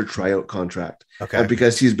amateur tryout contract. Okay. And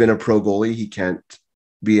because he's been a pro goalie, he can't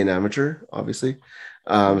be an amateur, obviously.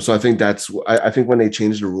 So I think I think when they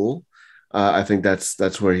changed the rule, I think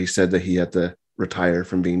that's where he said that he had to retire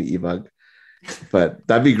from being the e-bug. But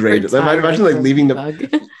that'd be great. Imagine like leaving the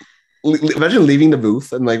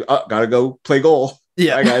booth and like, oh, gotta go play goal.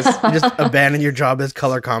 Yeah, bye, guys. You just abandon your job as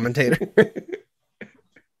color commentator.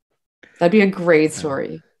 That'd be a great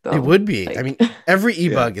story. Though. It would be. Like, I mean, every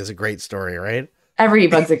e-bug is a great story, right? every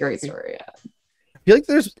e-bug's a great story. Yeah. I feel like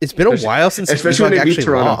it's been a while since especially when e-bug they beat actually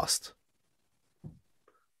Toronto. lost.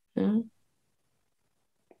 Yeah.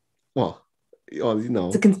 Well, you know,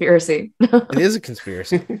 It's a conspiracy. It is a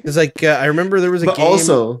conspiracy. It's like I remember there was a but game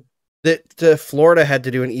also that Florida had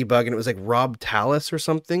to do an e-bug, and it was like Rob Tallis or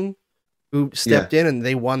something who stepped in, and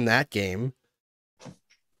they won that game.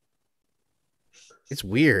 It's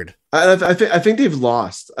weird. I think they've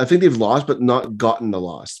lost. I think they've lost, but not gotten the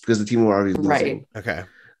loss because the team were already losing. Right.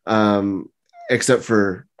 Okay. Except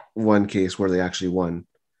for one case where they actually won,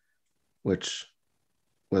 which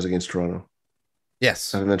was against Toronto.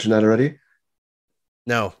 Yes. Have I mentioned that already?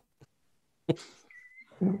 No.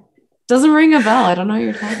 Doesn't ring a bell. I don't know what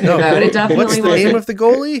you're talking No. about. It definitely What's the wasn't. name of the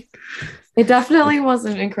goalie? It definitely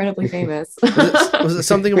wasn't incredibly famous. Was it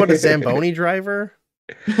something about a Zamboni driver?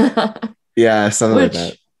 Yeah, something like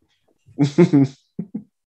that.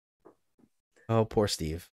 Oh, poor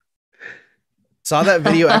Steve. Saw that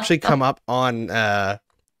video actually come up on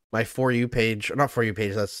my For You page, or not For You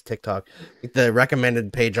page, that's TikTok, the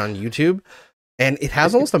recommended page on YouTube, and it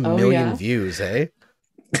has almost a million views, eh?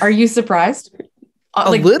 Are you surprised? A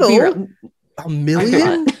little? A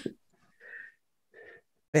million?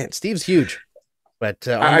 Man, Steve's huge. But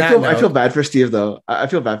I feel bad for Steve though. I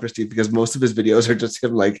feel bad for Steve because most of his videos are just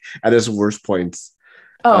him like at his worst points.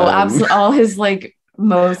 Oh, absolutely. All his like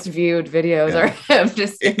most viewed videos are him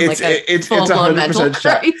just in like it's full blown mental 100%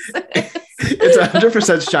 shot. crisis. It's 100%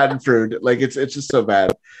 Schadenfreude. Like it's just so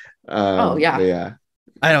bad. Oh, yeah. but yeah.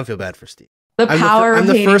 I don't feel bad for Steve. The power I'm of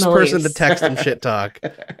the hating first the person to Leafs. text him shit talk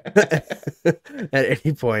at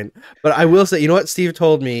any point. But I will say, you know what Steve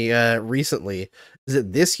told me recently is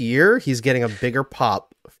that this year he's getting a bigger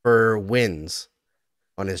pop for wins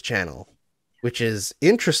on his channel, which is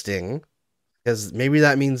interesting because maybe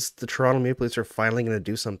that means the Toronto Maple Leafs are finally going to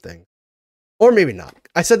do something, or maybe not.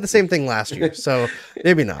 I said the same thing last year, so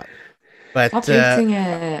maybe not. But Stop jinxing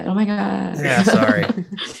it. Oh my god. yeah, sorry.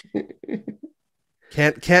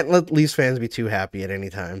 Can't let Leafs fans be too happy at any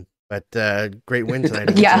time. But great win tonight.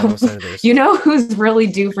 Against Yeah. the Ottawa Senators. You know who's really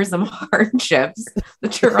due for some hardships? The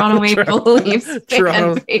Toronto Maple Leafs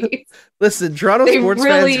Toronto- fan base. Listen, Toronto They sports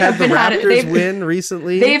really fans had the have had it. Raptors win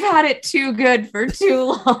recently. They've had it too good for too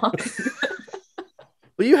long.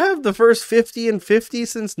 But you have the first 50 and 50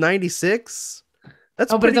 since 96.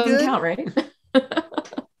 That's Oh, but it pretty doesn't good. count,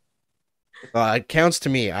 right? It counts to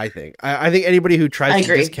me, I think. I think anybody who I tries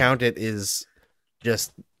to agree. discount it is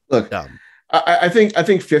just Look, dumb. I think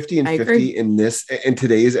 50 and I 50 agree. in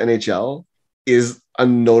today's NHL is a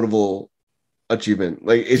notable achievement.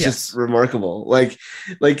 Like it's Yes. just remarkable. Like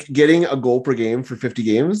getting a goal per game for 50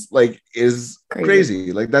 games like is Crazy.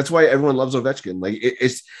 crazy. Like that's why everyone loves Ovechkin. Like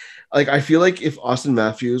it's like I feel like if Austin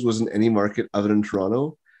Matthews was in any market other than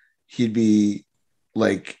Toronto, he'd be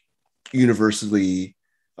like universally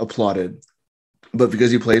applauded. But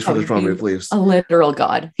because he plays for Oh, the Toronto he'd Maple Leafs, A literal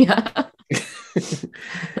god. Yeah.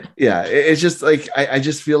 yeah, it's just like I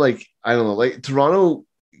just feel like I don't know, like Toronto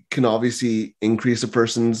can obviously increase a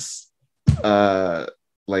person's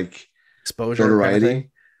like Exposure. Kind of notoriety.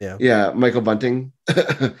 thing. Yeah, Michael Bunting.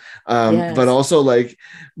 Yes. But also like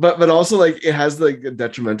but also like it has like a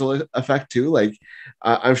detrimental effect too. Like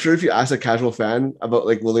I'm sure if you ask a casual fan about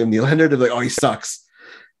like William Nylander, they're like, oh, he sucks.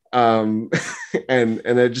 And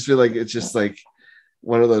I just feel like it's just like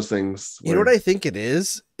one of those things. You know what I think it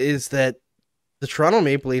is that the Toronto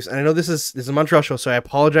Maple Leafs, and I know this is a Montreal show, so I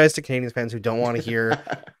apologize to Canadian fans who don't want to hear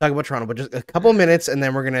talk about Toronto, but just a couple minutes and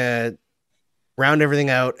then we're gonna round everything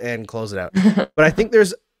out and close it out. But I think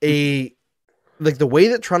there's the way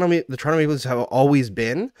that the Toronto Maple Leafs have always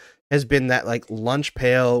been has been that like lunch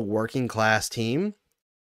pail working class team.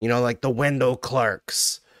 You know, like the Wendell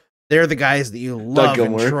Clarks. They're the guys that you love in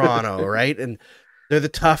Gilmore. Toronto, right? And they're the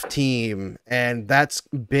tough team, and that's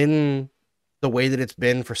been the way that it's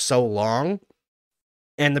been for so long.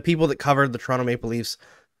 And the people that covered the Toronto Maple Leafs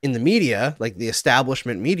in the media, like the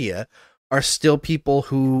establishment media, are still people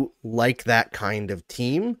who like that kind of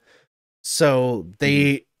team. So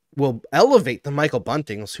they will elevate the Michael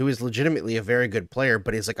Buntings, who is legitimately a very good player,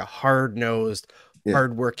 but is like a hard-nosed, Yeah.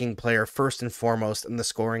 hard-working player first and foremost, and the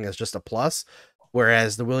scoring is just a plus.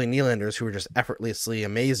 Whereas the Willie Nylanders, who are just effortlessly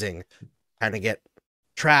amazing, kind of get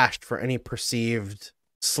trashed for any perceived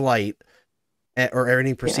slight or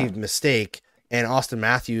any perceived mistake. And Austin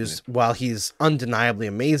Matthews, while he's undeniably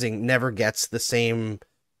amazing, never gets the same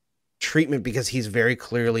treatment because he's very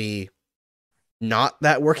clearly not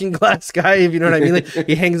that working class guy, if you know what I mean. Like,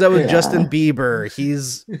 he hangs out with Yeah. Justin Bieber.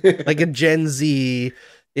 He's like a Gen Z,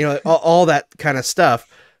 you know, all that kind of stuff.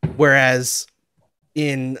 Whereas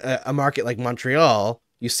in a market like Montreal,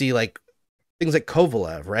 you see like things like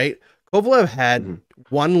Kovalev, right? Kovalev had Mhm.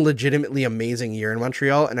 one legitimately amazing year in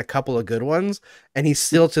Montreal and a couple of good ones, and he's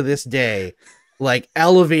still to this day like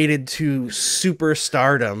elevated to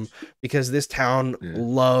superstardom because this town Yeah.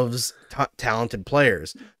 loves talented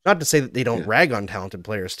players. Not to say that they don't Yeah. rag on talented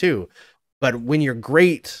players too, but when you're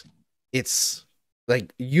great, it's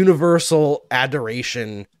like universal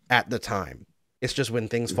adoration at the time. It's just when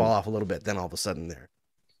things fall off a little bit, then all of a sudden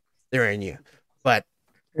they're in you. But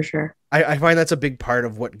For sure. I find that's a big part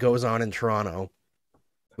of what goes on in Toronto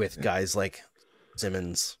with guys like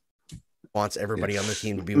Simmons. Wants everybody on the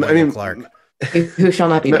team to be I Wendell mean, Clark. Who shall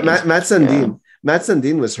not be named. Matt Sundin. Matt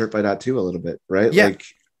Sundin was hurt by that too a little bit, right? Yeah. Like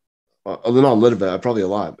not a little bit, probably a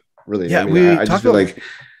lot, really. Yeah, I mean, we I just talked feel about- like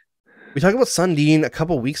We talked about Sundin a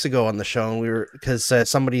couple weeks ago on the show, and we were because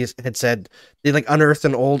somebody had said they like unearthed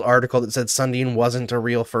an old article that said Sundin wasn't a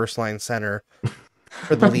real first line center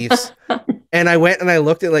for the Leafs. And I went and I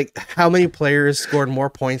looked at like how many players scored more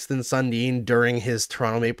points than Sundin during his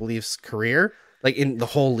Toronto Maple Leafs career, like in the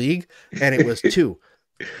whole league, and it was 2.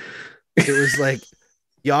 It was like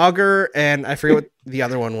Yager and I forget what the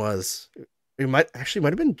other one was. It might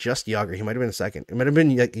have been just Yager. He might have been second. It might have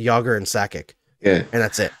been like Yager and Sakic, yeah. and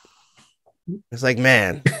that's it. It's like,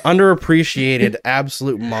 man, underappreciated,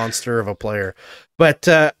 absolute monster of a player. But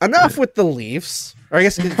enough with the Leafs. Or I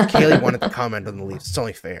guess if Kaylee wanted to comment on the Leafs. It's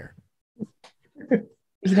only fair.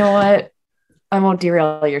 You know what? I won't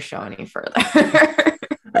derail your show any further.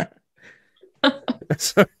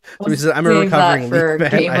 So he said, I'm a Save that recovering for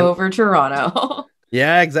Leaf fan. Game Over Toronto.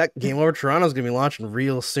 Yeah, exactly. Game Over Toronto is going to be launching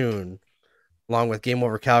real soon, along with Game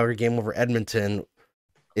Over Calgary, Game Over Edmonton.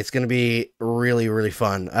 It's going to be really, really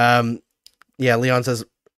fun. Yeah, Leon says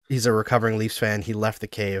he's a recovering Leafs fan. He left the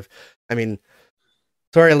cave. I mean,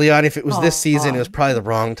 sorry, Leon, if it was this season, it was probably the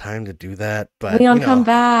wrong time to do that. But Leon, come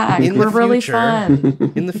back. We're really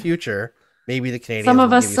fun. In the future, maybe the Canadians. Some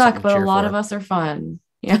of us suck, but a lot of us are fun.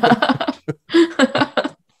 Yeah.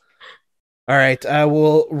 All right,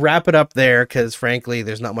 we'll wrap it up there because, frankly,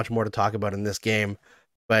 there's not much more to talk about in this game.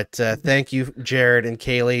 But thank you, Jared and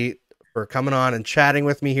Kaylee, for coming on and chatting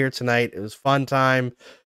with me here tonight. It was fun time.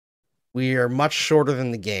 We are much shorter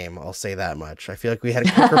than the game, I'll say that much. I feel like we had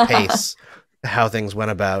a quicker pace to how things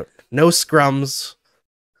went about. No scrums,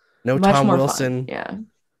 no much Tom more Wilson. Fun. Yeah.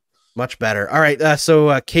 Much better. All right, so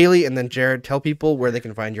Kaylee and then Jared, tell people where they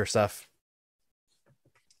can find your stuff.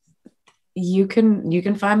 You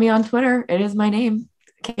can find me on Twitter. It is my name,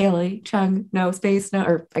 Kaylee Chung. No space, no,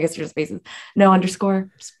 or I guess you're just spaces. No underscore.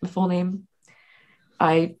 Just the full name.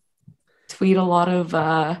 I tweet a lot of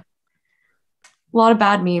bad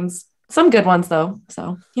memes. Some good ones though.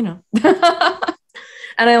 So and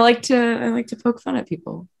I like to poke fun at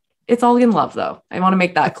people. It's all in love though. I want to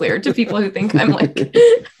make that clear to people who think I'm like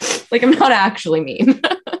I'm not actually mean.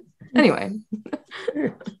 Anyway.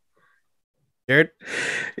 Jared?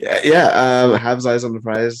 Yeah. Habs Eyes on the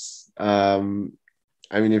Prize. I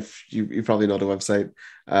mean, if you probably know the website,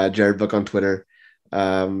 Jared Book on Twitter.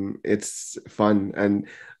 It's fun. And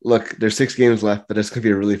look, there's 6 games left, but it's going to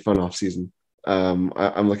be a really fun off season.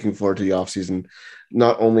 I'm looking forward to the off season,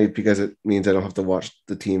 not only because it means I don't have to watch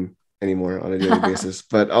the team anymore on a daily basis,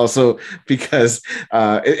 but also because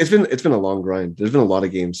it's been a long grind. There's been a lot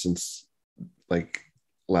of games since like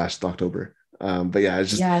last October. But yeah,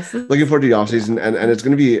 it's just looking forward to the offseason and it's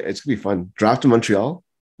gonna be fun. Draft to Montreal.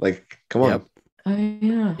 Like, come on. Yep. Oh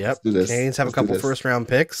yeah. Yep. Let's do this. Canadians have a couple first round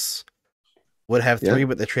picks. Would have 3,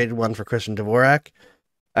 but they traded one for Christian Dvorak.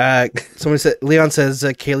 Somebody said Leon says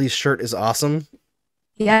Kaylee's shirt is awesome.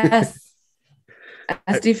 Yes.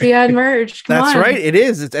 SDPN merch. Come That's on. right. It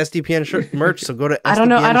is. It's SDPN shirt merch. So go to I don't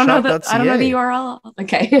know the URL.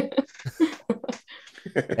 Okay.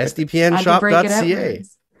 SDPNshop.ca.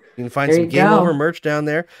 You can find some Game Over merch down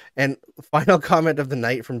there. And final comment of the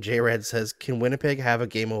night from J Red says, "Can Winnipeg have a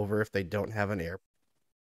Game Over if they don't have an airport?"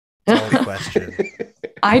 That's the question.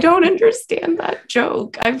 I don't understand that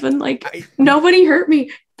joke. I've been like, nobody hurt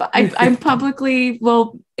me, but I publicly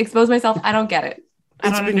will expose myself. I don't get it.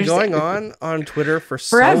 It's been going on Twitter for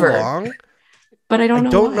forever. So long, but I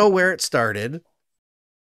don't know where it started.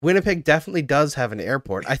 Winnipeg definitely does have an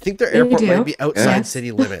airport. I think their airport might be outside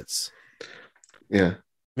city limits. Yeah.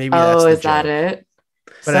 Maybe that's is that it?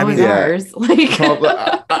 But so I mean, ours. Like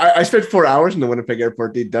I spent 4 hours in the Winnipeg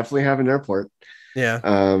airport. They definitely have an airport. Yeah.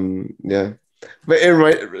 Yeah.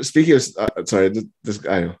 But speaking of sorry, this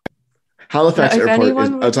I know. Halifax airport is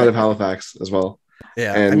outside of Halifax as well.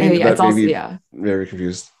 Yeah. And I mean, it's also very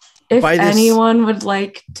confused. If anyone would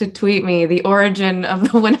like to tweet me the origin of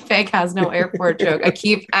the Winnipeg has no airport joke, I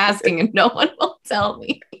keep asking and no one will tell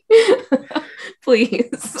me.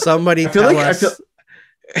 Please. Somebody tell us.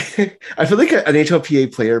 I feel like an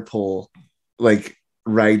HLPA player poll like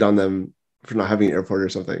ragged on them for not having an airport or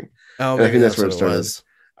something. Oh, maybe I think that's where it started.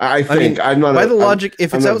 I think I'm not by the logic.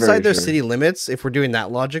 If it's outside their city limits, if we're doing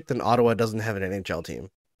that logic, then Ottawa doesn't have an NHL team,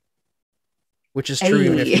 which is true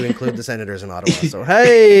even if you include the Senators in Ottawa. So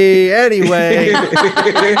hey, anyway.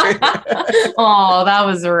 Oh, that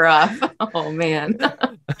was rough. Oh man.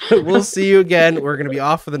 We'll see you again. We're going to be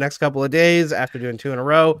off for the next couple of days after doing 2 in a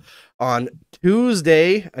row on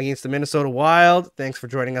Tuesday against the Minnesota Wild. Thanks for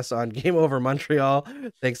joining us on Game Over Montreal.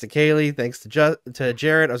 Thanks to Kaylee. Thanks to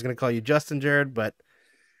Jared. I was going to call you Justin Jared, but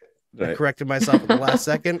I corrected myself at the last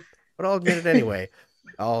second. But I'll admit it anyway.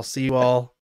 I'll see you all